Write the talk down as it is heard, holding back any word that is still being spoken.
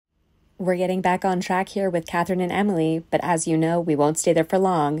We're getting back on track here with Catherine and Emily, but as you know, we won't stay there for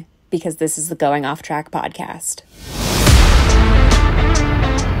long because this is the Going Off Track podcast.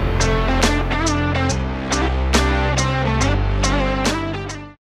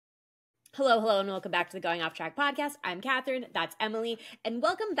 Hello, and welcome back to the Going Off Track podcast. I'm Catherine, that's Emily, and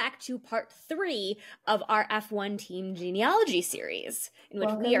welcome back to part 3 of our F1 Team Genealogy series, in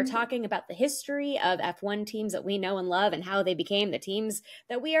which we are talking about the history of F1 teams that we know and love and how they became the teams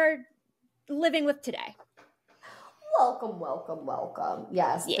that we are living with today. Welcome.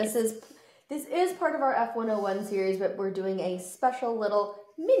 Yes. This is part of our F101 series, but we're doing a special little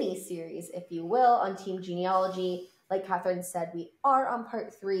mini series, if you will, on Team Genealogy. Like Catherine said, we are on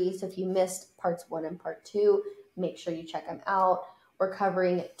part 3, so if you missed parts 1 and part 2, make sure you check them out. We're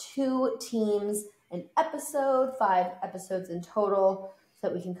covering 2 teams an episode, 5 episodes in total, so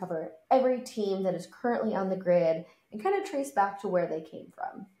that we can cover every team that is currently on the grid and kind of trace back to where they came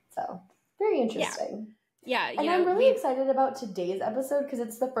from. So, very interesting. Yeah. And I'm really excited about today's episode because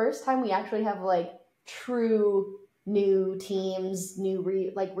it's the first time we actually have true new teams,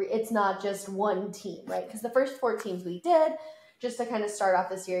 it's not just one team, right? Because the first 4 teams we did, just to kind of start off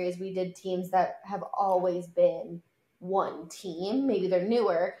the series, we did teams that have always been one team. Maybe they're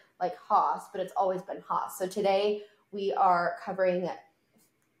newer, like Haas, but it's always been Haas. So today we are covering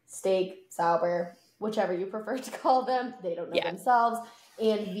Stake, Sauber, whichever you prefer to call them. They don't know themselves.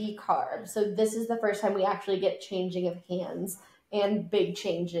 And VCARB. So this is the first time we actually get changing of hands and big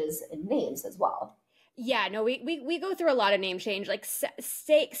changes in names as well. Yeah, no, we go through a lot of name change, like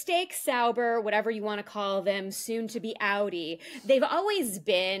Stake, Sauber, whatever you want to call them, soon to be Audi. They've always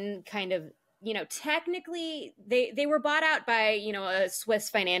been kind of, technically they were bought out by, a Swiss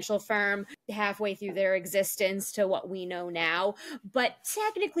financial firm halfway through their existence to what we know now. But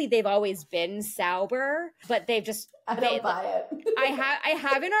technically they've always been Sauber, but they've just... I don't buy it. I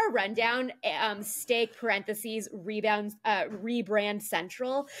have in our rundown Stake parentheses Rebrand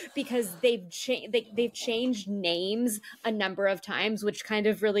Central because they've changed names a number of times, which kind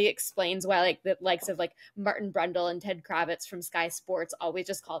of really explains why the likes of Martin Brundle and Ted Kravitz from Sky Sports always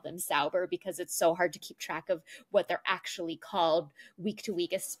just call them Sauber because it's so hard to keep track of what they're actually called week to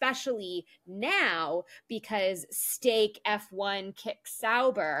week, especially now because Stake F1 kicks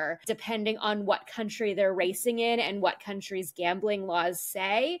Sauber depending on what country they're racing in and what country's gambling laws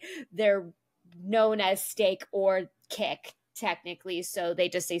say. They're known as Stake or Kick technically, so they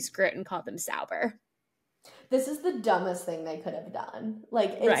just say screw it and call them Sauber. This is the dumbest thing they could have done.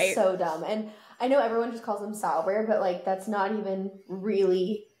 It's so dumb. And I know everyone just calls them Sauber, but that's not even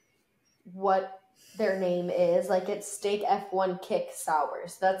really what their name is. It's Stake F1 Kick Sauber.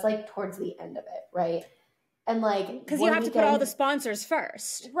 So that's towards the end of it, right? And because you have to put all the sponsors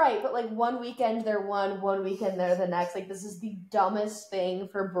first, right? But one weekend they're one weekend they're the next. This is the dumbest thing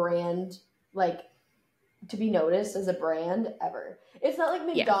for brand to be noticed as a brand ever. It's not like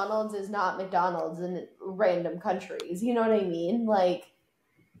McDonald's is not McDonald's in random countries. You know what I mean?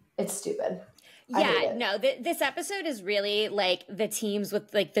 It's stupid. Yeah, no, this episode is really the teams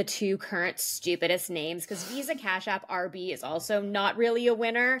with the 2 current stupidest names because Visa Cash App RB is also not really a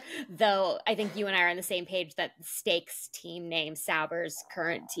winner, though I think you and I are on the same page that Stake's team name, Sauber's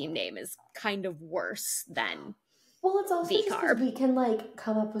current team name, is kind of worse than it's also VCARB. just because we can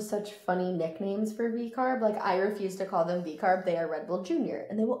come up with such funny nicknames for VCARB. I refuse to call them VCARB. They are Red Bull Junior,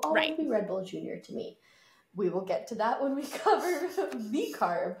 and they will always be Red Bull Junior to me. We will get to that when we cover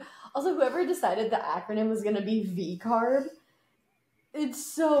VCARB. Also, whoever decided the acronym was going to be VCARB, it's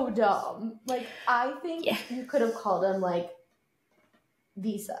so dumb. I think you could have called them,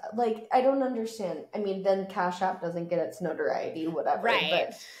 Visa. I don't understand. I mean, then Cash App doesn't get its notoriety, whatever.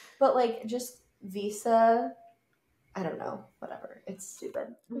 Right. But just Visa... I don't know, whatever. It's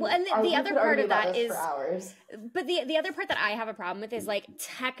stupid. Well, and the other part of that is, for hours. But the other part that I have a problem with is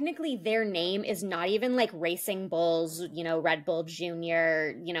technically their name is not even Racing Bulls, Red Bull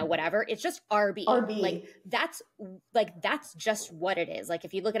Junior, whatever. It's just RB. RB. That's just what it is.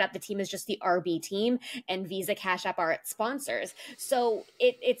 If you look it up, the team is just the RB team, and Visa Cash App are its sponsors. So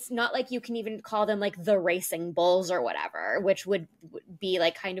it's not you can even call them the Racing Bulls or whatever, which would be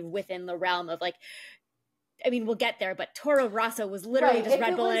kind of within the realm of I mean, we'll get there, but Toro Rosso was literally just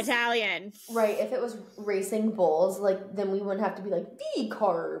Red Bull in Italian. Right. If it was Racing Bulls, then we wouldn't have to be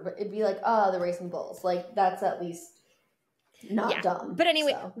VCARB. It'd be the Racing Bulls. That's at least not dumb. But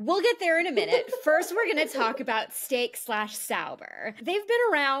anyway, so. we'll get there in a minute. First, we're going to talk about Stake/Sauber. They've been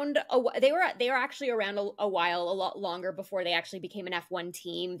around. They were actually around a while, a lot longer before they actually became an F1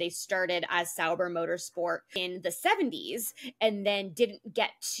 team. They started as Sauber Motorsport in the 70s, and then didn't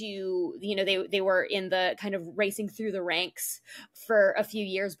get to, they were in the kind of racing through the ranks for a few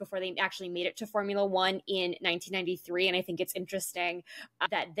years before they actually made it to Formula One in 1993. And I think it's interesting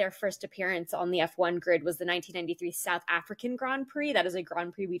that their first appearance on the F1 grid was the 1993 South African Grand Prix. That is a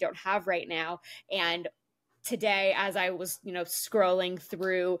Grand Prix we don't have right now. And today, as I was, scrolling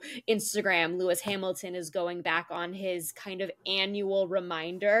through Instagram, Lewis Hamilton is going back on his kind of annual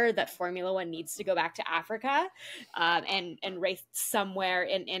reminder that Formula One needs to go back to Africa and race somewhere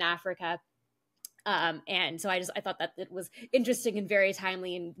in Africa. And so I thought that it was interesting and very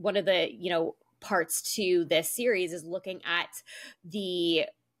timely. And one of the, parts to this series is looking at the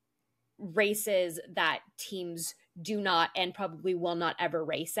races that teams do not and probably will not ever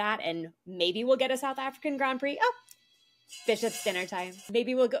race at, and maybe we'll get a South African Grand Prix. Oh, Bishop's dinner time.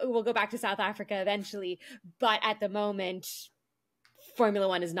 Maybe we'll go back to South Africa eventually, but at the moment, Formula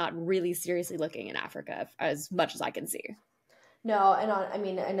One is not really seriously looking in Africa as much as I can see. No, and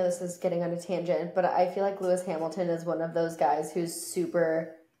I know this is getting on a tangent, but I feel like Lewis Hamilton is one of those guys who's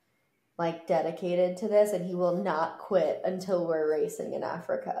super dedicated to this, and he will not quit until we're racing in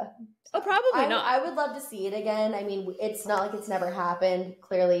Africa. Oh, probably not. I would love to see it again. I mean, it's not like it's never happened.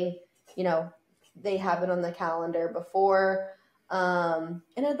 Clearly, they have it on the calendar before, and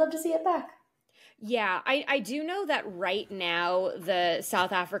I'd love to see it back. Yeah, I do know that right now the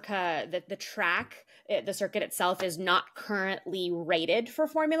South Africa, the track, the circuit itself is not currently rated for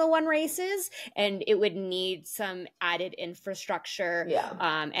Formula One races, and it would need some added infrastructure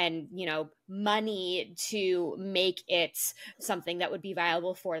and, money to make it something that would be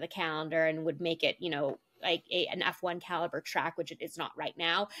viable for the calendar and would make it, like an F1 caliber track, which it is not right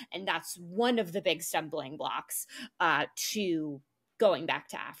now. And that's one of the big stumbling blocks to going back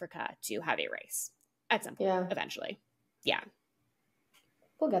to Africa to have a race at some point eventually. Yeah.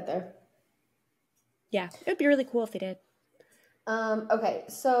 We'll get there. Yeah. It would be really cool if they did. Okay.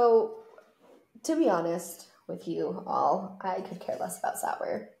 So to be honest with you all, I could care less about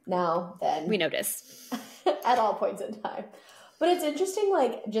Sauber now than we notice at all points in time. But it's interesting,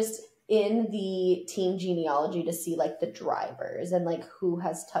 just in the team genealogy to see the drivers and who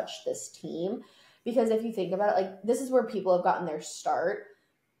has touched this team. Because if you think about it, this is where people have gotten their start.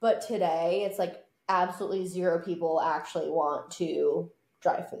 But today, it's absolutely zero people actually want to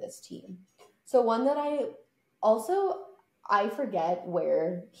drive for this team. So one that I forget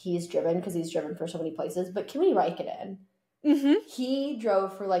where he's driven because he's driven for so many places, but Kimi Räikkönen, he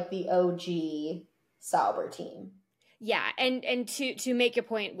drove for the OG Sauber team. Yeah, and to make your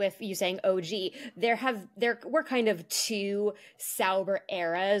point with you saying OG, there were kind of two Sauber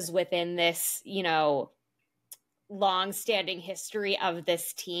eras within this, long-standing history of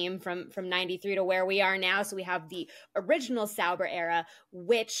this team from 93 to where we are now. So we have the original Sauber era,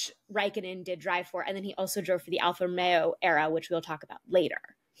 which Räikkönen did drive for, and then he also drove for the Alfa Romeo era, which we'll talk about later.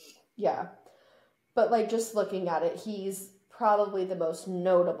 Yeah. But just looking at it, he's probably the most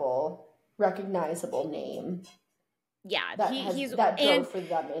notable, recognizable name. Yeah, that drove for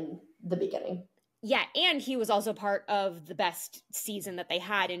them in the beginning. Yeah, and he was also part of the best season that they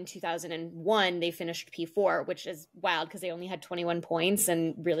had in 2001. They finished P4, which is wild because they only had 21 points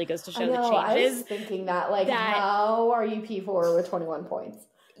and really goes to show the changes. I was thinking that, how are you P4 with 21 points?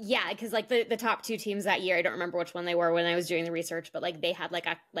 Yeah, because the top two teams that year, I don't remember which one they were when I was doing the research, but they had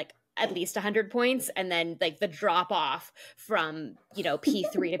at least 100 points, and then the drop off from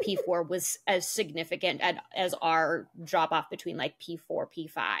P3 to P4 was as significant as our drop off between P4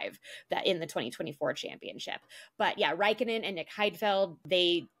 P5 that in the 2024 championship. But yeah, Räikkönen and Nick Heidfeld,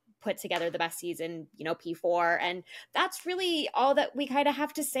 they put together the best season, P4, and that's really all that we kind of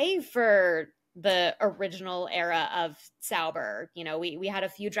have to say for the original era of Sauber. We had a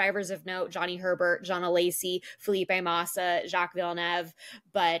few drivers of note: Johnny Herbert, Jean Alesi, Felipe Massa, Jacques Villeneuve,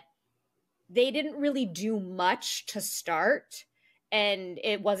 but they didn't really do much to start. And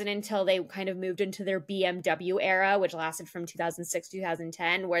it wasn't until they kind of moved into their BMW era, which lasted from 2006 to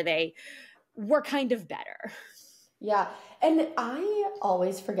 2010, where they were kind of better. Yeah. And I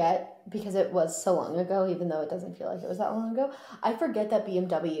always forget, because it was so long ago, even though it doesn't feel like it was that long ago, I forget that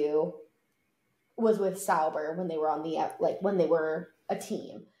BMW was with Sauber when they were on the, when they were a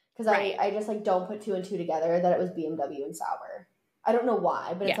team. Because I just don't put two and two together that it was BMW and Sauber. I don't know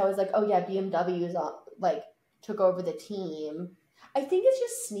why, but it's always BMW is on, took over the team. I think it's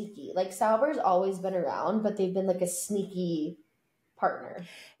just sneaky. Sauber's always been around, but they've been a sneaky partner.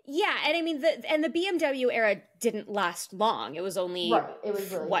 Yeah, and I mean the BMW era didn't last long. It was only It was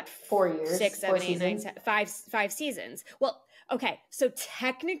really what 4 years, 6, 7, 8, 9, 10, five seasons. Well, okay, so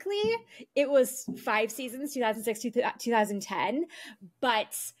technically it was 5 seasons, 2006 to 2010,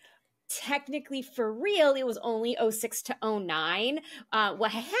 but technically for real it was only 06 to 09.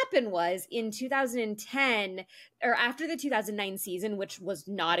 What happened was in 2010, or after the 2009 season, which was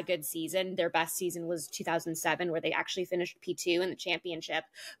not a good season, their best season was 2007 where they actually finished P2 in the championship,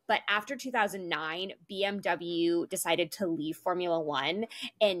 but after 2009 BMW decided to leave Formula One,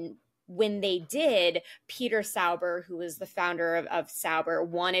 and when they did, Peter Sauber, who was the founder of Sauber,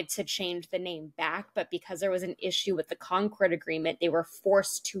 wanted to change the name back, but because there was an issue with the Concord Agreement, they were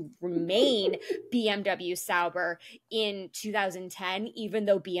forced to remain BMW Sauber in 2010, even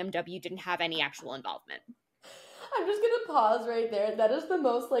though BMW didn't have any actual involvement. I'm just going to pause right there. That is the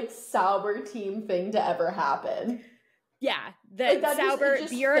most, like, Sauber team thing to ever happen. Yeah, the like Sauber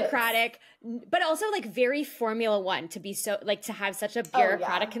just bureaucratic, fits. But also like very Formula One to be so like to have such a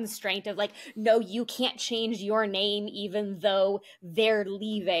bureaucratic constraint of like, no, you can't change your name even though they're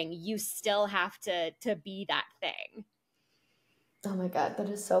leaving. You still have to be that thing. Oh my God, that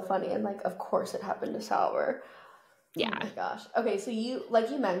is so funny. And like, of course it happened to Sauber. Yeah. Oh my gosh. Okay, so you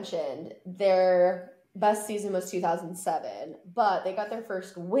mentioned, their best season was 2007, but they got their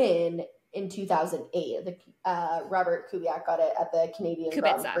first win in 2008. The Robert Kubiak got it at the Canadian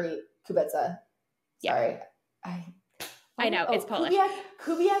Grand Prix. Kubica. Sorry. Yeah. I know, it's Polish.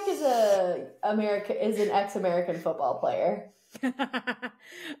 Kubiak is an ex-American football player. That's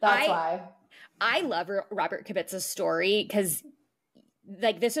why. I love Robert Kubica's story because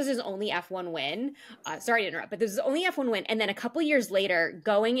like this was his only F1 win. Sorry to interrupt, but this is only F1 win. And then a couple years later,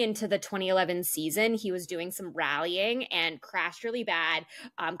 going into the 2011 season, he was doing some rallying and crashed really bad,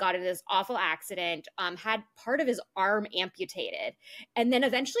 got into this awful accident, had part of his arm amputated. And then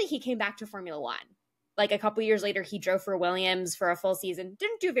eventually he came back to Formula One. Like a couple years later, he drove for Williams for a full season.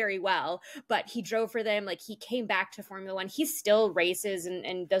 Didn't do very well, but he drove for them. Like he came back to Formula One. He still races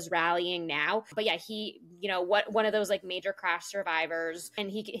and does rallying now. But yeah, he, one of those like major crash survivors, and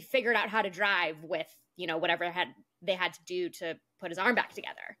he figured out how to drive with, whatever they had to do to put his arm back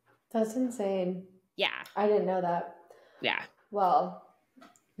together. That's insane. Yeah. I didn't know that. Yeah. Well,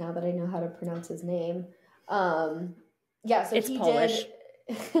 now that I know how to pronounce his name. So it's Polish.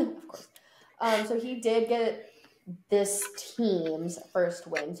 Of course. So he did get this team's first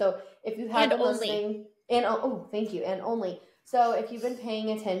win. So if you have been listening, thank you, and only. So if you've been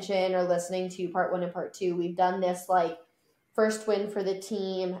paying attention or listening to part 1 and part 2, we've done this like first win for the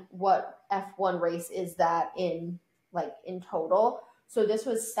team. What F1 race is that in total? So this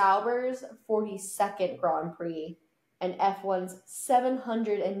was Sauber's 42nd Grand Prix and F1's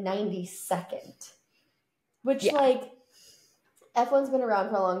 792nd, which F1's been around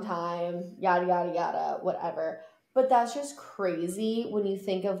for a long time, yada, yada, yada, whatever. But that's just crazy when you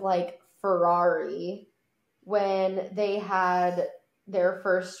think of, like, Ferrari when they had their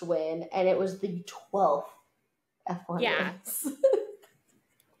first win, and it was the 12th F1 race.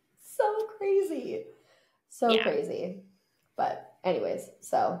 So crazy. So crazy. But anyways,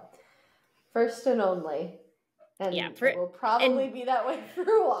 so first and only. And it will probably be that way for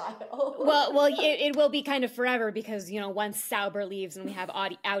a while. Well, it will be kind of forever because, once Sauber leaves and we have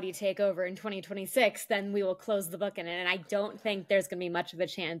Audi take over in 2026, then we will close the book in it. And I don't think there's going to be much of a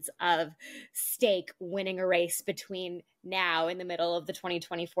chance of Stake winning a race between now in the middle of the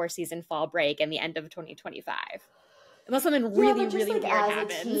 2024 season fall break and the end of 2025. Unless something really, really weird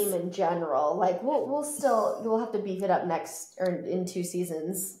happens. As a team in general, like we'll have to beef it up next or in 2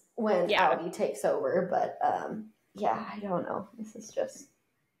 seasons when Audi takes over, but I don't know. This is just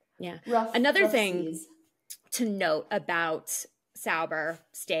rough. Another thing to note about Sauber,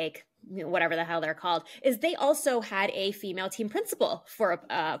 Stake, whatever the hell they're called, is they also had a female team principal for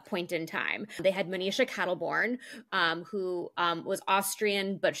a point in time. They had Manisha Kettleborn, who was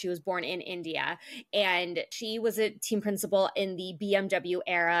Austrian, but she was born in India. And she was a team principal in the BMW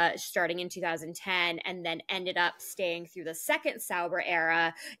era starting in 2010, and then ended up staying through the second Sauber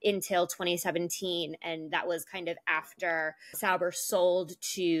era until 2017. And that was kind of after Sauber sold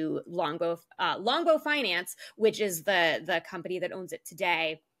to Longbow Finance, which is the company that owns it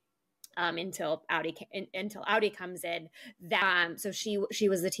today. Until Audi comes in, so she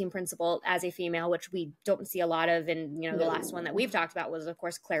was the team principal as a female, which we don't see a lot of. And the last one that we've talked about was of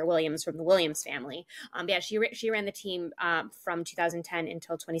course Claire Williams from the Williams family. She ran the team from 2010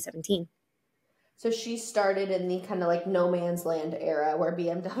 until 2017. So she started in the kind of like no man's land era where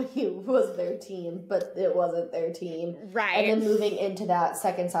BMW was their team, but it wasn't their team, right? And then moving into that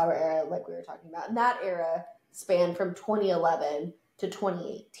second Sauber era, like we were talking about, and that era spanned from 2011 to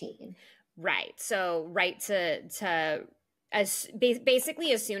 2018. Right. So right to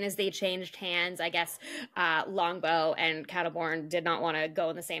basically as soon as they changed hands, I guess Longbow and Cattleborn did not want to go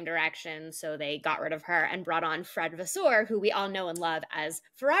in the same direction, so they got rid of her and brought on Fred Vasseur, who we all know and love as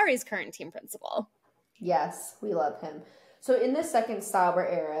Ferrari's current team principal. Yes, we love him. So in the second Sauber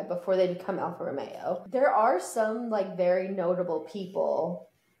era, before they become Alfa Romeo, there are some like very notable people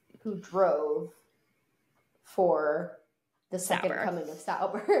who drove for the second coming of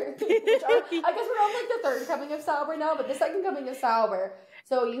Sauber. Which I guess we're on like the third coming of Sauber now, but the second coming of Sauber.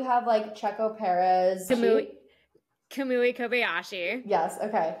 So you have like Checo Perez. Kamui Kobayashi. Yes,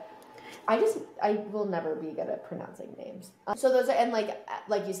 okay. I will never be good at pronouncing names. So those are, and like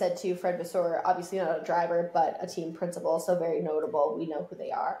you said too, Fred Vasseur, obviously not a driver, but a team principal, so very notable. We know who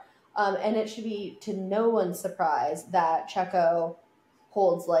they are. And it should be to no one's surprise that Checo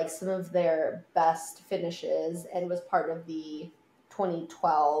holds like some of their best finishes and was part of the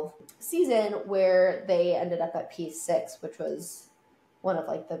 2012 season where they ended up at P6, which was one of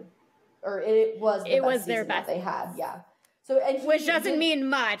like it was their best they had. Yeah. So, which doesn't mean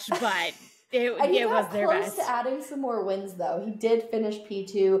much, but it was their best. Close to adding some more wins, though. He did finish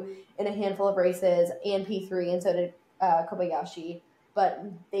P2 in a handful of races and P3, and so did Kobayashi, but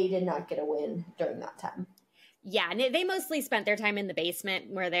they did not get a win during that time. Yeah, and they mostly spent their time in the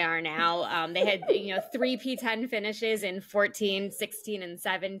basement where they are now. They had, 3 P10 finishes in 14, 16, and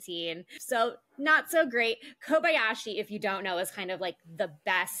 17. So not so great. Kobayashi, if you don't know, is kind of like the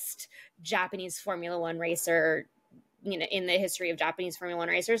best Japanese Formula One racer, in the history of Japanese Formula One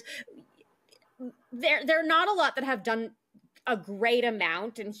racers. There are not a lot that have done a great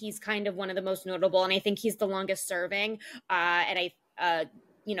amount, and he's kind of one of the most notable, and I think he's the longest serving.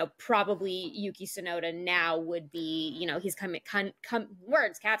 Probably Yuki Tsunoda now would be, he's coming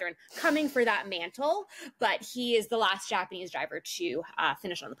for that mantle, but he is the last Japanese driver to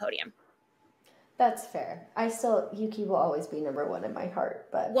finish on the podium. That's fair. Yuki will always be number one in my heart,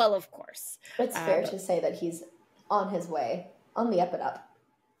 but well, of course, it's fair to say that he's on his way, on the up and up.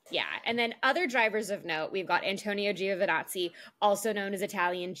 Yeah, and then other drivers of note, we've got Antonio Giovinazzi, also known as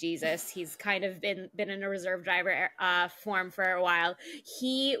Italian Jesus. He's kind of been in a reserve driver form for a while.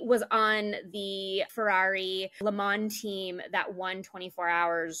 He was on the Ferrari Le Mans team that won 24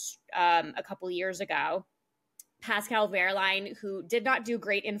 Hours a couple years ago. Pascal Wehrlein, who did not do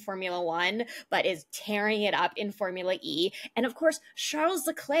great in Formula One, but is tearing it up in Formula E. And of course, Charles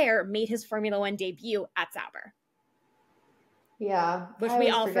Leclerc made his Formula One debut at Sauber. Yeah. Which we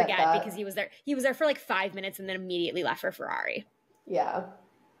all forget because he was there for like 5 minutes and then immediately left for Ferrari. Yeah.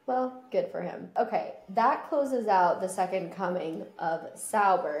 Well, good for him. Okay, that closes out the second coming of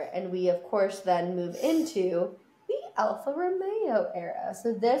Sauber, and we of course then move into the Alfa Romeo era.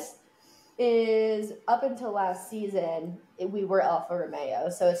 So this is up until last season, we were Alfa Romeo.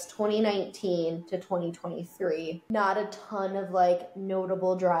 So it's 2019 to 2023. Not a ton of like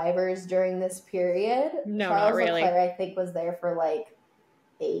notable drivers during this period. No, Charles not really. Leclerc, I think, was there for like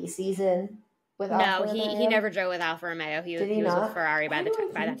a season with Alfa Romeo. No, he never drove with Alfa Romeo. He was with Ferrari by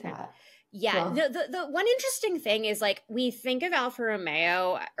that time. Yeah. Well, the one interesting thing is like we think of Alfa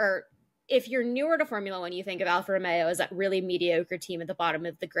Romeo, or if you're newer to Formula One, you think of Alfa Romeo as that really mediocre team at the bottom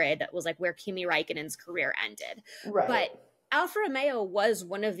of the grid that was like where Kimi Räikkönen's career ended. Right. But Alfa Romeo was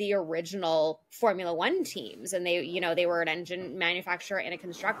one of the original Formula One teams, and they were an engine manufacturer and a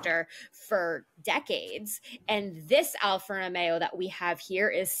constructor for decades. And this Alfa Romeo that we have here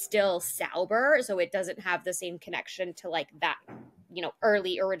is still Sauber, so it doesn't have the same connection to like that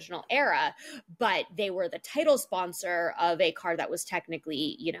early original era, but they were the title sponsor of a car that was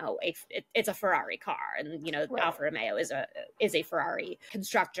technically, it's a Ferrari car, and right. Alfa Romeo is a Ferrari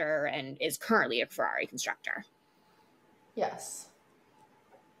constructor and is currently a Ferrari constructor. Yes.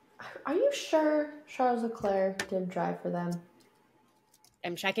 Are you sure Charles Leclerc did drive for them?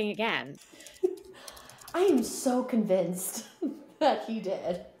 I'm checking again. I am so convinced that he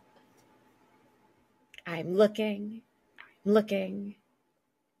did. I'm looking.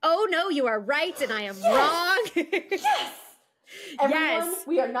 Oh no, you are right, and I am wrong. Yes. Everyone,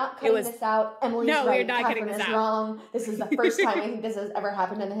 we are not cutting this out. Emily's right. We're not cutting this out. Wrong. This is the first time I think this has ever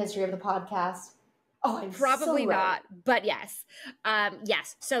happened in the history of the podcast. Oh, I'm probably so right. not, but yes.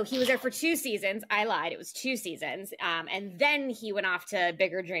 Yes. So he was there for 2 seasons. I lied. It was 2 seasons. And then he went off to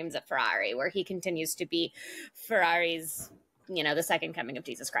bigger dreams at Ferrari, where he continues to be Ferrari's, the second coming of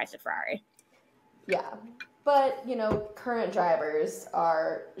Jesus Christ at Ferrari. Yeah. But, current drivers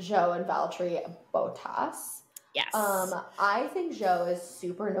are Zhou and Valtteri Bottas. Yes. I think Zhou is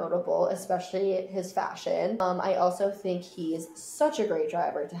super notable, especially his fashion. I also think he is such a great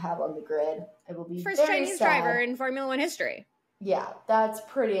driver to have on the grid. I will be first Chinese driver in Formula One history. Yeah, that's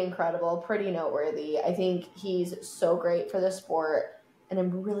pretty incredible, pretty noteworthy. I think he's so great for the sport, and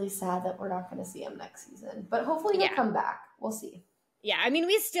I'm really sad that we're not going to see him next season. But hopefully he'll come back. We'll see. Yeah, I mean,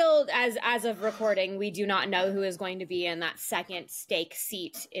 we still, as of recording, we do not know who is going to be in that second stake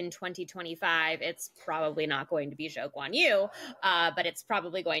seat in 2025. It's probably not going to be Zhou Guan Yu, but it's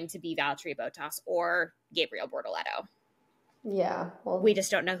probably going to be Valtteri Bottas or Gabriel Bortoleto. Yeah, well, we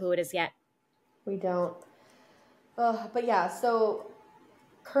just don't know who it is yet. We don't. But yeah, so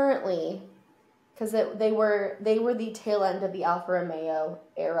currently, because they were the tail end of the Alfa Romeo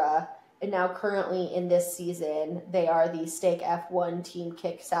era, and now currently in this season, they are the stake F1 team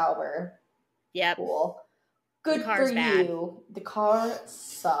Kick Sauber. Yep. Cool. Good for you. The car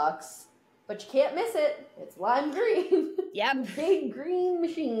sucks, but you can't miss it. It's lime green. Yep. Big green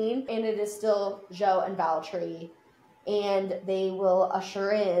machine. And it is still Zhou and Valtteri. And they will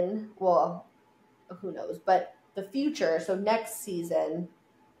usher in, well, who knows, but the future. So next season,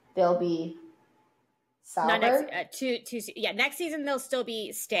 they'll be Sauber. Next season they'll still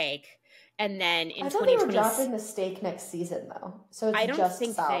be stake. And then in 2020, I thought they were dropping the stake next season, though. So it's I don't just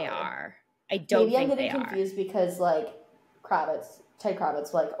think Sauber. they are. I don't think they are. Maybe I'm getting confused because, like, Ted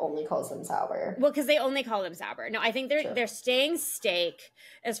Kravitz, like, only calls them Sauber. Well, because they only call them Sauber. No, I think they're staying stake.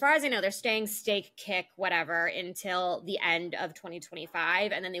 As far as I know, they're staying stake, kick, whatever, until the end of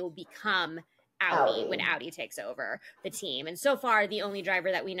 2025, and then they will become Audi when Audi takes over the team. And so far, the only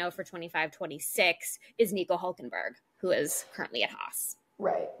driver that we know for 25-26 is Nico Hülkenberg, who is currently at Haas.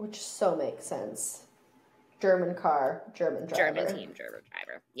 Right, which so makes sense. German car, German driver. German team, German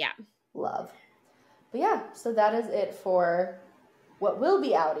driver. Yeah. Love. But yeah, so that is it for what will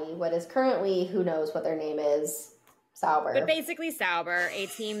be Audi, what is currently, who knows what their name is, Sauber. But basically Sauber, a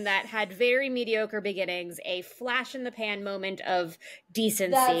team that had very mediocre beginnings, a flash in the pan moment of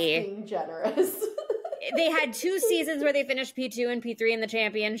decency. That's being generous. They had 2 seasons where they finished P2 and P3 in the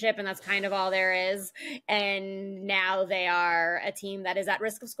championship, and that's kind of all there is. And now they are a team that is at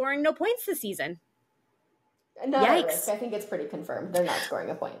risk of scoring no points this season. Not at risk. I think it's pretty confirmed. They're not scoring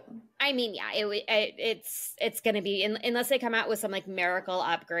a point. I mean, yeah, it's going to be, unless they come out with some like miracle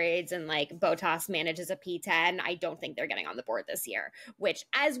upgrades and like Bottas manages a P10, I don't think they're getting on the board this year, which,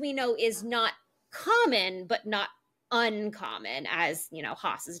 as we know, is not common, but not uncommon, as, you know,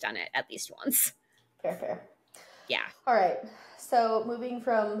 Haas has done it at least once. Fair. Yeah. All right. So moving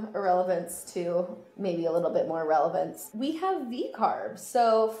from irrelevance to maybe a little bit more relevance, we have VCARB.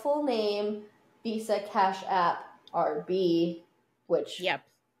 So full name, Visa Cash App RB, which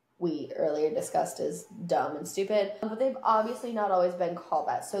we earlier discussed is dumb and stupid. But they've obviously not always been called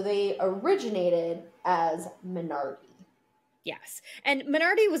that. So they originated as Minardi. Yes. And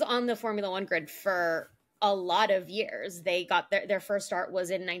Minardi was on the Formula One grid for a lot of years. They got their first start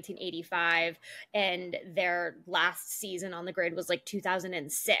was in 1985, and their last season on the grid was like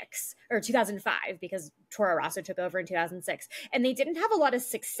 2006 or 2005, because Toro Rosso took over in 2006, and they didn't have a lot of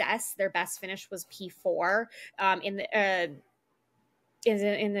success. Their best finish was P4 in the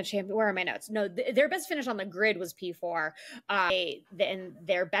champion. Where are my notes? No, their best finish on the grid was P4. Then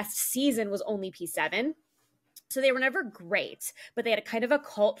their best season was only P7. So they were never great, but they had a kind of a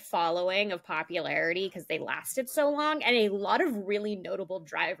cult following of popularity because they lasted so long, and a lot of really notable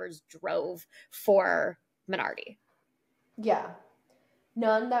drivers drove for Minardi. Yeah.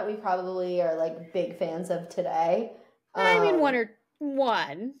 None that we probably are like big fans of today. I mean,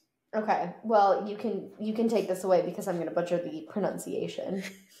 one. Okay. Well, you can take this away because I'm going to butcher the pronunciation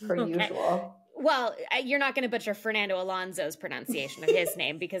per usual. Well, you're not going to butcher Fernando Alonso's pronunciation of his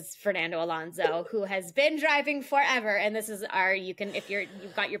name, because Fernando Alonso, who has been driving forever, and this is if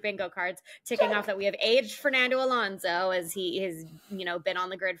you've got your bingo cards ticking off that we have aged Fernando Alonso, as he has, been on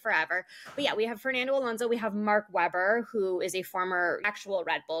the grid forever. But yeah, we have Fernando Alonso, we have Mark Webber, who is a former actual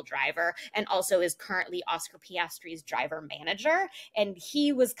Red Bull driver and also is currently Oscar Piastri's driver manager. And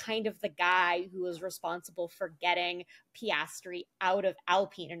he was kind of the guy who was responsible for getting Piastri out of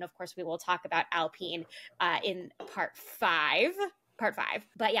Alpine. And of course, we will talk about Alpine in part 5.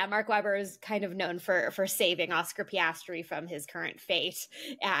 But yeah, Mark Webber is kind of known for saving Oscar Piastri from his current fate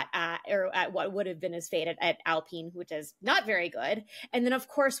at what would have been his fate at Alpine, which is not very good. And then of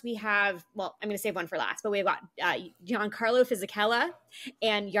course we have, well, I'm going to save one for last, but we've got Giancarlo Fisichella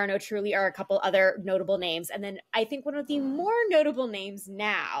and Jarno Trulli are a couple other notable names. And then I think one of the more notable names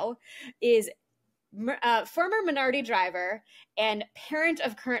now is former Minardi driver and parent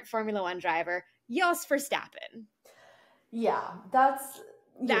of current Formula One driver, Jos Verstappen. Yeah, that's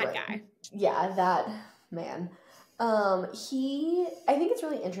that guy. Yeah, that man. I think it's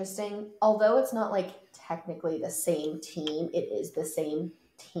really interesting. Although it's not like technically the same team, it is the same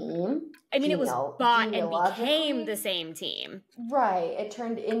team. I mean, it was bought and became genealogically. the same team. Right. It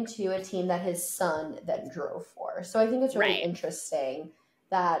turned into a team that his son then drove for. So I think it's really Right. interesting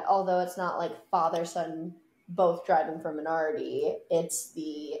that although it's not like father-son both driving for Minardi, it's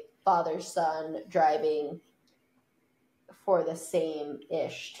the father-son driving for the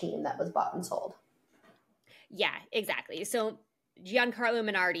same-ish team that was bought and sold. Yeah, exactly. So Giancarlo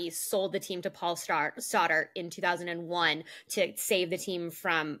Minardi sold the team to Paul Stoddart in 2001 to save the team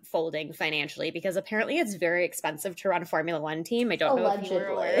from folding financially, because apparently it's very expensive to run a Formula One team. I don't know if you were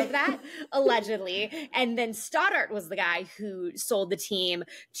aware of that. Allegedly. And then Stoddart was the guy who sold the team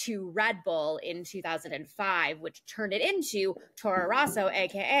to Red Bull in 2005, which turned it into Toro Rosso,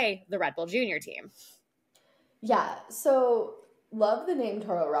 aka the Red Bull Junior team. Yeah, so love the name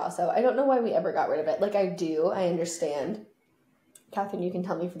Toro Rosso. I don't know why we ever got rid of it. Like, I do. I understand. Catherine, you can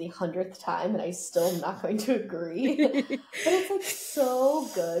tell me for the 100th time, and I still am not going to agree. But it's, like, so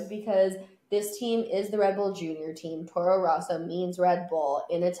good because this team is the Red Bull Junior team. Toro Rosso means Red Bull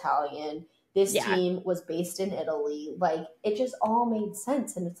in Italian. This team was based in Italy. Like, it just all made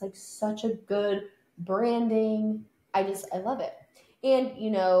sense, and it's, like, such a good branding. I love it. And,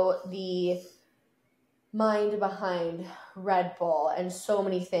 you know, the mind behind Red Bull and so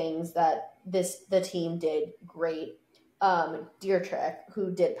many things that the team did great. Dietrich,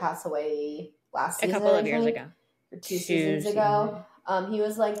 who did pass away last season, a couple of years ago, or two seasons ago, he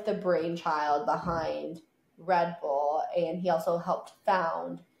was like the brainchild behind Red Bull, and he also helped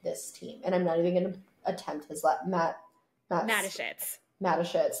found this team. And I'm not even going to attempt his Mateschitz.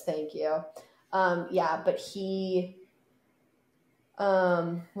 Thank you. But he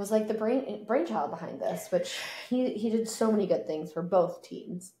was like the brainchild behind this, which he did so many good things for both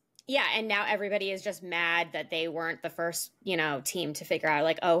teams. Yeah, and now everybody is just mad that they weren't the first, team to figure out,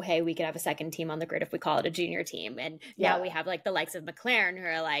 like, oh, hey, we could have a second team on the grid if we call it a junior team. And now we have, like, the likes of McLaren who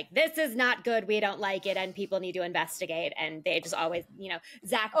are like, this is not good, we don't like it, and people need to investigate. And they just always,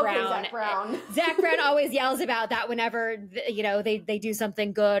 Zach Brown always yells about that whenever, they do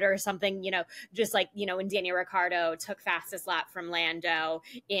something good or something, just like, when Daniel Ricciardo took fastest lap from Lando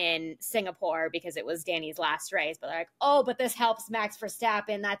in Singapore because it was Danny's last race. But they're like, oh, but this helps Max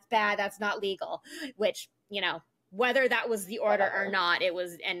Verstappen, that's bad, that's not legal, which, whether that was the order or not, it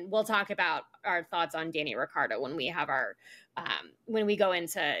was. And we'll talk about our thoughts on Danny Ricciardo when we have our when we go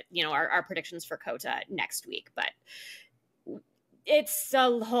into our predictions for COTA next week. But it's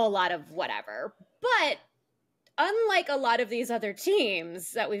a whole lot of whatever. But unlike a lot of these other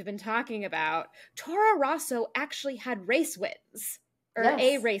teams that we've been talking about, Toro Rosso actually had race wins, or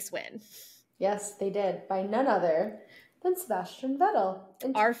a race win. Yes, they did, by none other than Sebastian Vettel.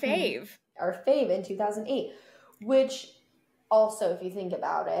 Our fave in 2008, which also, if you think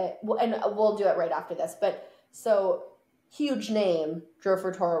about it, and we'll do it right after this, but so huge name, drove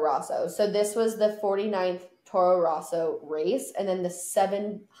for Toro Rosso. So this was the 49th Toro Rosso race, and then the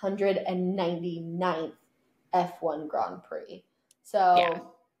 799th F1 Grand Prix.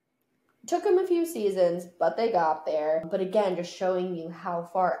 So took them a few seasons, but they got there. But again, just showing you how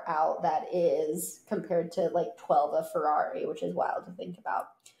far out that is compared to like 12 of Ferrari, which is wild to think about.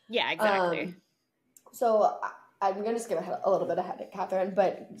 Yeah, exactly. So I'm going to skip a little bit ahead of Catherine,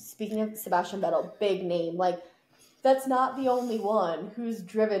 but speaking of Sebastian Vettel, big name, like that's not the only one who's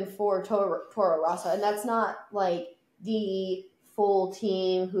driven for Toro Rosso, and that's not like the full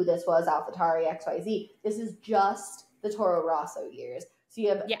team who this was, AlphaTauri, XYZ. This is just the Toro Rosso years. So you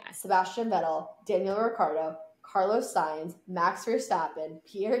have Sebastian Vettel, Daniel Ricciardo, Carlos Sainz, Max Verstappen,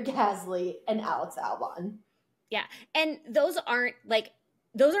 Pierre Gasly, and Alex Albon. Yeah, and those aren't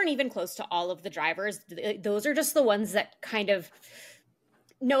even close to all of the drivers. Those are just the ones that kind of,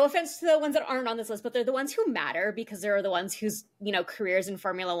 no offense to the ones that aren't on this list, but they're the ones who matter because they're the ones whose, careers in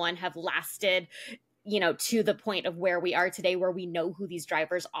Formula One have lasted, to the point of where we are today, where we know who these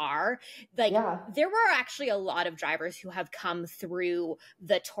drivers are. There were actually a lot of drivers who have come through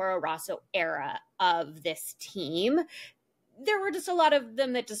the Toro Rosso era of this team. There were just a lot of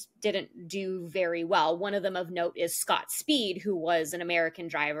them that just didn't do very well. One of them of note is Scott Speed, who was an American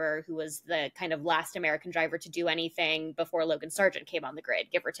driver, who was the kind of last American driver to do anything before Logan Sargent came on the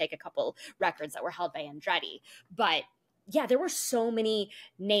grid, give or take a couple records that were held by Andretti. But yeah, there were so many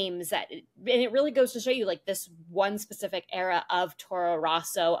names and it really goes to show you, like, this one specific era of Toro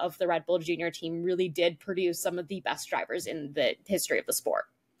Rosso, of the Red Bull Junior team, really did produce some of the best drivers in the history of the sport.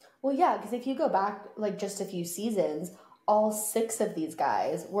 Well, yeah, because if you go back, like, just a few seasons, all 6 of these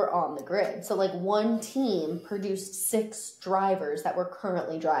guys were on the grid. So, like, one team produced 6 drivers that were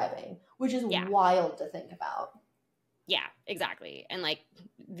currently driving, which is wild to think about. Yeah, exactly. And, like,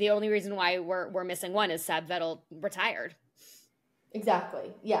 the only reason why we're missing one is Seb Vettel retired.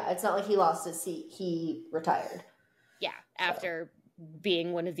 Exactly. Yeah, it's not like he lost his seat. He retired. Yeah, after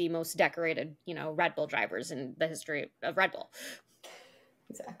being one of the most decorated, Red Bull drivers in the history of Red Bull.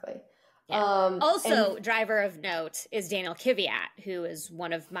 Exactly. Yeah. Also, driver of note is Daniel Kvyat, who is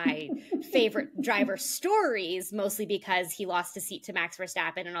one of my favorite driver stories, mostly because he lost his seat to Max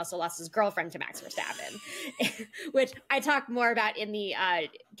Verstappen and also lost his girlfriend to Max Verstappen, which I talk more about in the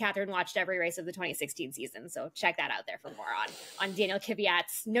Catherine watched every race of the 2016 season. So check that out there for more on Daniel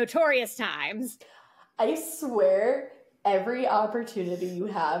Kvyat's notorious times. I swear, every opportunity you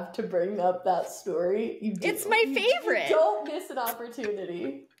have to bring up that story, you do. It's my favorite. You don't miss an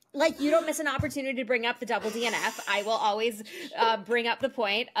opportunity. Like, you don't miss an opportunity to bring up the double DNF. I will always bring up the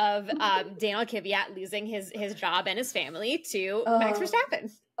point of Daniel Kvyat losing his job and his family to Max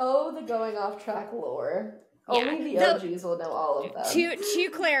Verstappen. Oh, the going off track lore. Yeah. Only the OGs will know all of them. To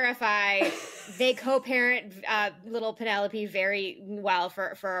clarify, they co-parent little Penelope very well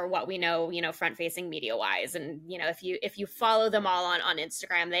for what we know, front-facing media-wise. And, if you follow them all on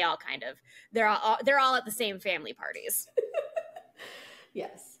Instagram, they all they're all at the same family parties.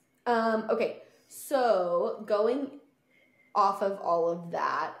 Yes. Okay, so going off of all of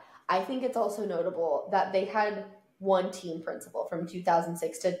that, I think it's also notable that they had one team principal from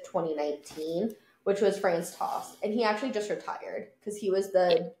 2006 to 2019, which was Franz Tost, and he actually just retired because he was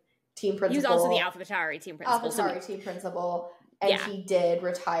the team principal. He was also the AlphaTauri team principal. Team principal, and he did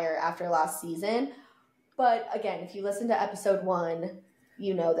retire after last season. But again, if you listen to episode 1,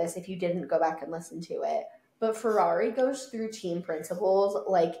 you know this. If you didn't, go back and listen to it. But Ferrari goes through team principals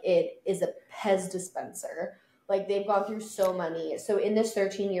like it is a Pez dispenser. Like, they've gone through so many. So in this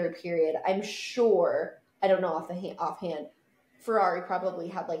 13-year period, I'm sure, I don't know offhand, Ferrari probably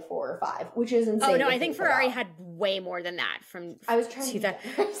had like 4 or 5, which is insane. Oh, no, I think Ferrari had way more than that. I was trying to be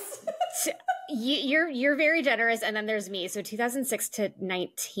generous. You're very generous, and then there's me. So 2006 to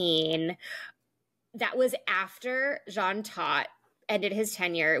 19, that was after Jean Todt ended his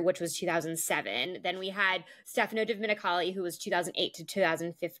tenure, which was 2007. Then we had Stefano Domenicali, who was 2008 to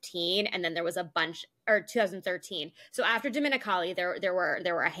 2015, and then there was a bunch, or 2013. So after Domenicali, there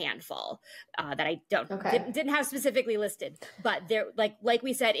were a handful that I didn't have specifically listed, but there, like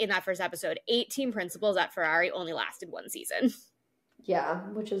we said in that first episode, 8 team principals at Ferrari only lasted 1 season. Yeah,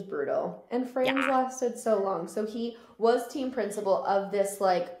 which is brutal. And Franz lasted so long. So he was team principal of this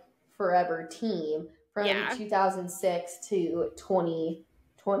like forever team from 2006 to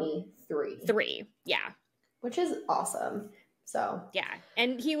 2023. Which is awesome. So yeah,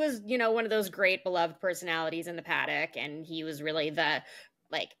 and he was, one of those great beloved personalities in the paddock, and he was really the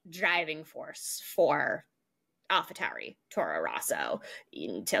driving force for AlphaTauri, Toro Rosso,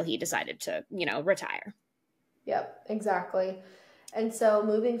 until he decided to, retire. Yep, exactly. And so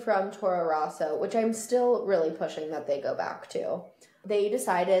moving from Toro Rosso, which I'm still really pushing that they go back to, they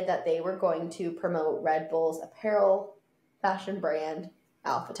decided that they were going to promote Red Bull's apparel fashion brand,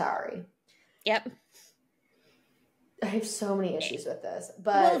 AlphaTauri. Yep. I have so many issues with this,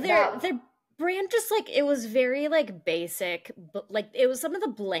 but their brand just it was very basic, but it was some of the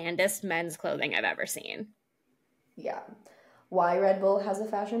blandest men's clothing I've ever seen. Yeah. Why Red Bull has a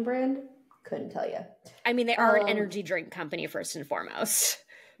fashion brand? Couldn't tell you. I mean, they are an energy drink company first and foremost.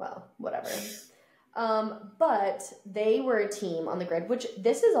 Well, whatever. But they were a team on the grid, which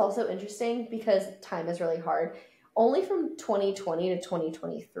this is also interesting because time is really hard. Only from 2020 to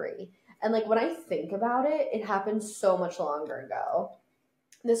 2023. And when I think about it, it happened so much longer ago.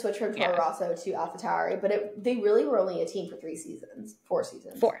 The switch from Toro Rosso to AlphaTauri, but they really were only a team for 4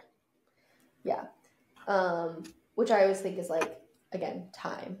 seasons. 4. Yeah. Which I always think is again,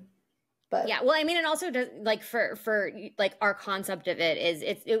 time. But yeah, well, I mean, and also does for our concept of it is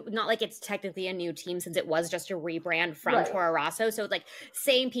it's not it's technically a new team since it was just a rebrand from Toro Rosso. So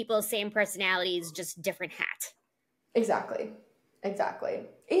same people, same personalities, just different hat. Exactly.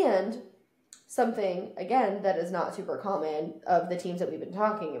 And something again that is not super common of the teams that we've been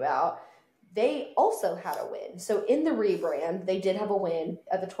talking about, they also had a win. So in the rebrand, they did have a win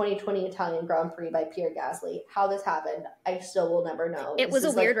at the 2020 Italian Grand Prix by Pierre Gasly. How this happened, I still will never know. It was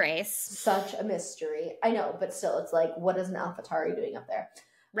a weird race. Such a mystery. I know, but still, it's what is an AlphaTauri doing up there?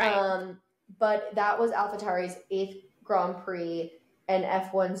 Right. But that was AlphaTauri's 8th Grand Prix and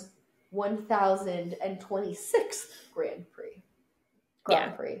F1's 1026th Grand Prix.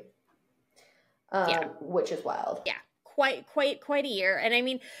 Which is wild. Yeah, quite a year. And I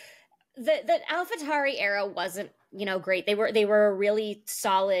mean, the AlphaTauri era wasn't great. They were a really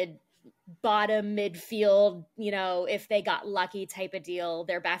solid bottom midfield, if they got lucky type of deal.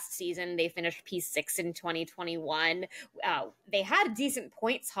 Their best season, they finished P6 in 2021. They had a decent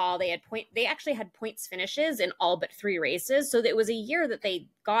points haul. They actually had points finishes in all but 3 races. So it was a year that they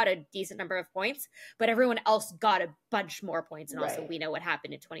got a decent number of points, but everyone else got a bunch more points. And also we know what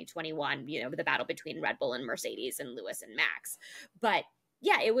happened in 2021, the battle between Red Bull and Mercedes and Lewis and Max. But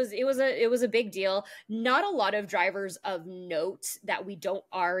yeah, it was a big deal. Not a lot of drivers of note that we don't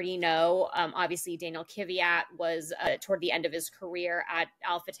already know. Obviously, Daniel Kvyat was toward the end of his career at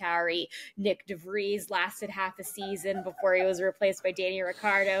AlphaTauri. Nick De Vries lasted half a season before he was replaced by Danny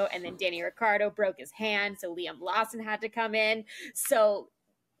Ricciardo, and then Danny Ricciardo broke his hand, so Liam Lawson had to come in. So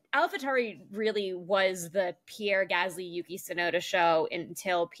AlphaTauri really was the Pierre Gasly, Yuki Tsunoda show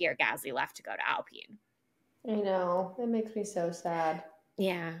until Pierre Gasly left to go to Alpine. I know. It makes me so sad.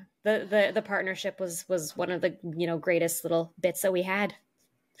 Yeah, the partnership was one of the greatest little bits that we had.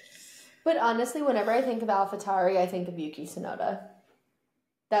 But honestly, whenever I think of AlphaTauri, I think of Yuki Tsunoda.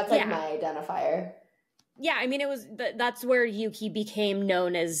 That's like my identifier. Yeah, I mean, that's where Yuki became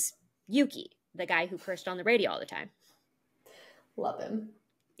known as Yuki, the guy who cursed on the radio all the time. Love him.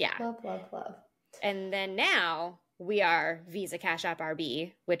 Yeah, love. And then now we are Visa Cash App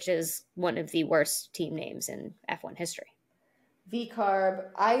RB, which is one of the worst team names in F1 history. VCARB.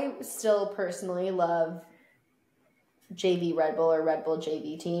 I still personally love JV Red Bull or Red Bull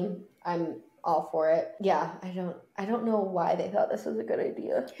JV team. I'm all for it. Yeah, I don't know why they thought this was a good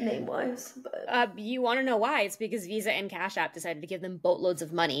idea name-wise. But you want to know why? It's because Visa and Cash App decided to give them boatloads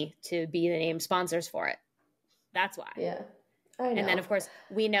of money to be the named sponsors for it. That's why. Yeah, I know. And then, of course,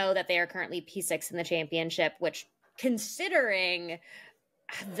 we know that they are currently P6 in the championship, which, considering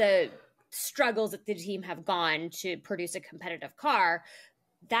the struggles that the team have gone to produce a competitive car,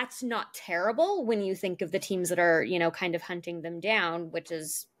 that's not terrible when you think of the teams that are, kind of hunting them down, which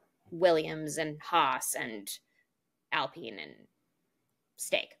is Williams and Haas and Alpine and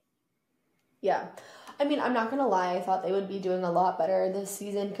Stake. Yeah. I mean, I'm not going to lie. I thought they would be doing a lot better this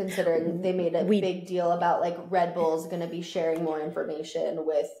season, considering they made a big deal about, like, Red Bull's going to be sharing more information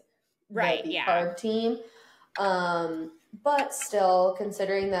with the VCARB team. But still,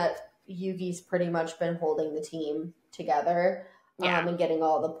 considering that Yugi's pretty much been holding the team together and getting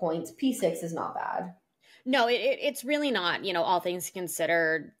all the points, P6 is not bad. No, it's really not, all things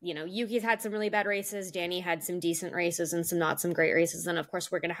considered. Yuki's had some really bad races. Danny had some decent races and some not some great races. And of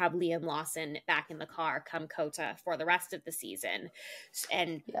course, we're going to have Liam Lawson back in the car come Kota for the rest of the season.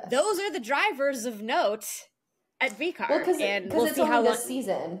 And those are the drivers of note at VCARB. Well, because it's only this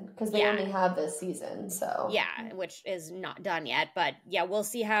season, because they only have this season. So yeah, which is not done yet. But yeah, we'll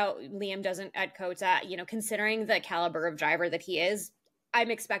see how Liam does at Kota. Considering the caliber of driver that he is, I'm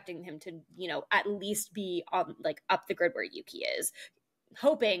expecting him to, at least be on up the grid where Yuki is,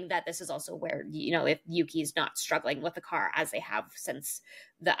 hoping that this is also where, if Yuki's not struggling with the car as they have since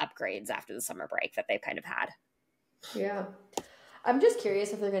the upgrades after the summer break that they've kind of had. Yeah. I'm just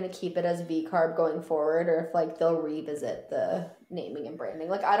curious if they're going to keep it as VCARB going forward, or if they'll revisit the naming and branding.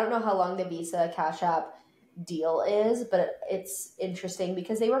 I don't know how long the Visa Cash App deal is, but it's interesting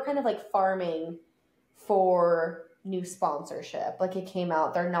because they were kind of farming for new sponsorship. It came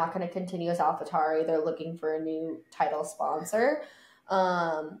out, they're not going to continue as AlphaTauri. They're looking for a new title sponsor.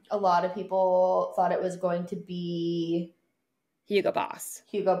 A lot of people thought it was going to be Hugo Boss.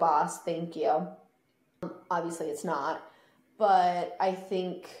 Thank you. Obviously it's not, but I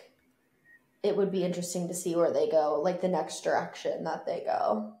think it would be interesting to see where they go, the next direction that they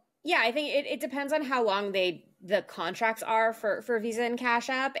go. Yeah, I think it depends on how long the contracts are for Visa and Cash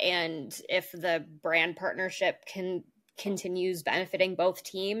App, and if the brand partnership continues benefiting both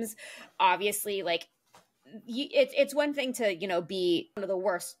teams. Obviously, it's one thing to be one of the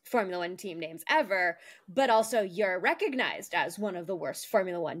worst Formula One team names ever, but also you're recognized as one of the worst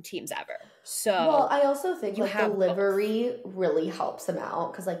Formula One teams ever. So well, I also think the livery really helps them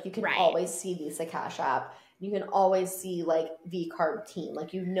out, because you can always see Visa Cash App. You can always see VCARB team,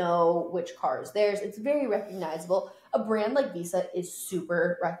 which car is theirs. It's very recognizable. A brand like Visa is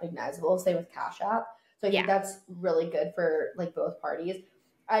super recognizable. Same with Cash App. So I think that's really good for both parties.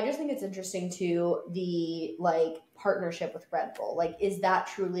 I just think it's interesting too, the partnership with Red Bull. Is that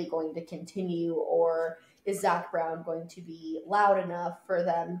truly going to continue, or is Zach Brown going to be loud enough for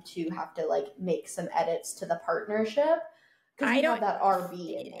them to have to make some edits to the partnership? Because you have that RB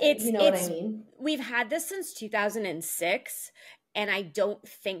in there. You know what I mean? We've had this since 2006, and I don't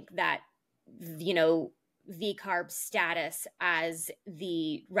think that, VCARB status as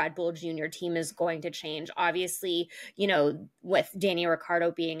the Red Bull Junior team is going to change. Obviously, you know, with Danny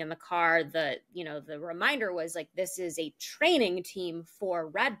Ricciardo being in the car, the reminder was like, this is a training team for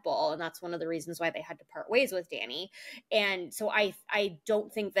Red Bull. And that's one of the reasons why they had to part ways with Danny. And so I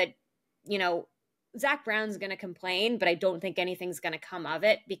don't think that, you know, Zach Brown's going to complain, but I don't think anything's going to come of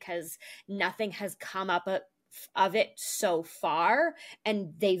it because nothing has come up of it so far,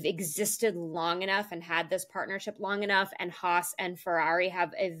 and they've existed long enough and had this partnership long enough, and Haas and Ferrari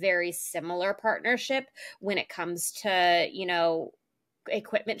have a very similar partnership when it comes to, you know,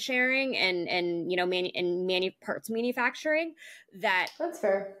 equipment sharing and you know, parts manufacturing, that that's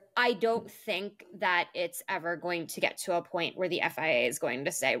fair. I don't think that it's ever going to get to a point where the FIA is going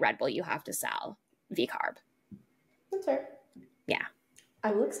to say, Red Bull, you have to sell VCARB. That's fair. Yeah.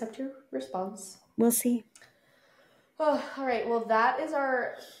 I will accept your response. We'll see. Oh, all right. Well, that is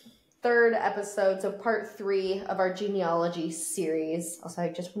our third episode. So part 3 of our genealogy series. Also, I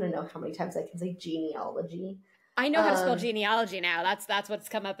just want to know how many times I can say genealogy. I know how to spell genealogy now. That's what's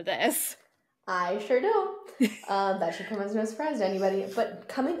come up with this. I sure do. That should come as no surprise to anybody. But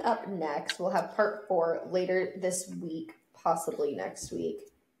coming up next, we'll have part 4 later this week, possibly next week.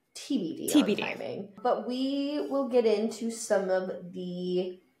 TBD on timing. But we will get into some of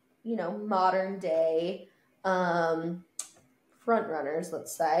the, you know, modern day front runners,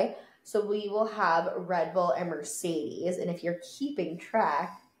 let's say. So we will have Red Bull and Mercedes. And if you're keeping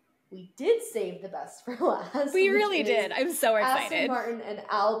track, we did save the best for last. We really did. I'm so excited. Aston Martin and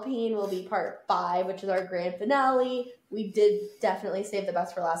Alpine will be part 5, which is our grand finale. We did definitely save the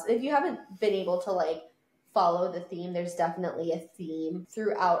best for last. If you haven't been able to like follow the theme, there's definitely a theme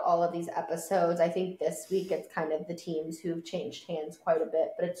throughout all of these episodes. I think this week it's kind of the teams who've changed hands quite a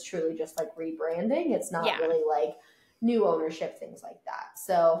bit, but it's truly just like rebranding. It's not really like new ownership, things like that.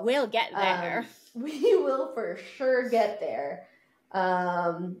 So we'll get there. We will for sure get there.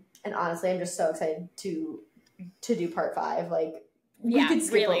 And honestly, I'm just so excited to do part 5. Like we could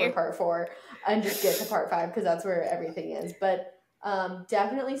skip over part 4 and just get to part 5 because that's where everything is. But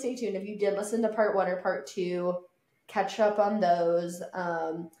definitely stay tuned. If you did listen to part 1 or part 2, catch up on those.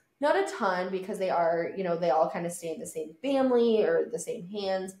 Not a ton because they are, you know, they all kind of stay in the same family or the same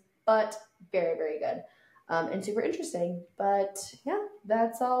hands, but very, very good. And super interesting. But yeah,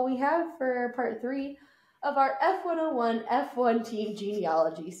 that's all we have for part 3 of our F101 F1 Team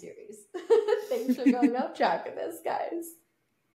Genealogy series. Thanks for going off track with this, guys.